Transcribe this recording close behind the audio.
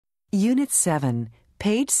Unit 7,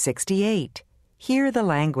 page 68. Hear the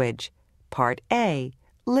language. Part A.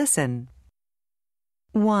 Listen.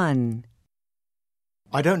 1,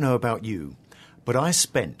 I don't know about you, but I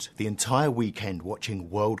spent the entire weekend watching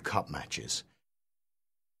World Cup matches.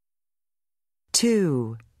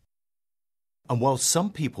 2, And while some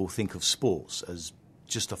people think of sports as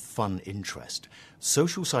just a fun interest,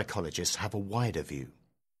 social psychologists have a wider view.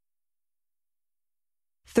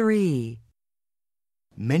 3,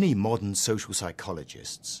 Many modern social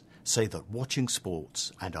psychologists say that watching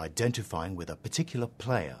sports and identifying with a particular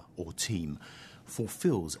player or team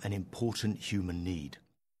fulfills an important human need.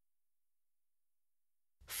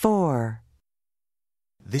 4,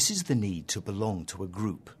 This is the need to belong to a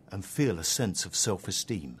group and feel a sense of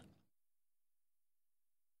self-esteem.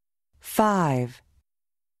 5,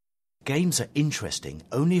 Games are interesting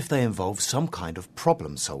only if they involve some kind of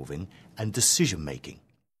problem-solving and decision-making.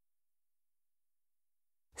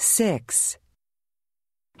 6,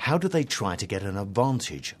 How do they try to get an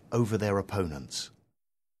advantage over their opponents?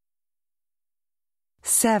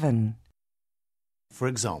 7, For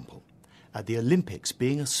example, at the Olympics,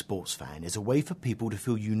 being a sports fan is a way for people to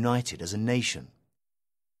feel united as a nation.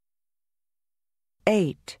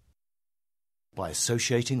 8, By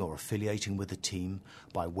associating or affiliating with a team,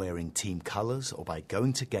 by wearing team colours, or by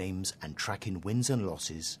going to games and tracking wins and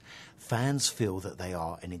losses, fans feel that they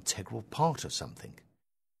are an integral part of something.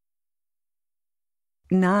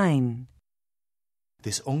 9,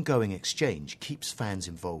 This ongoing exchange keeps fans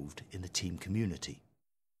involved in the team community.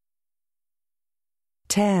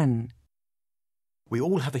 10, We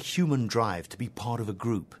all have a human drive to be part of a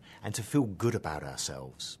group and to feel good about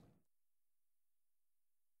ourselves.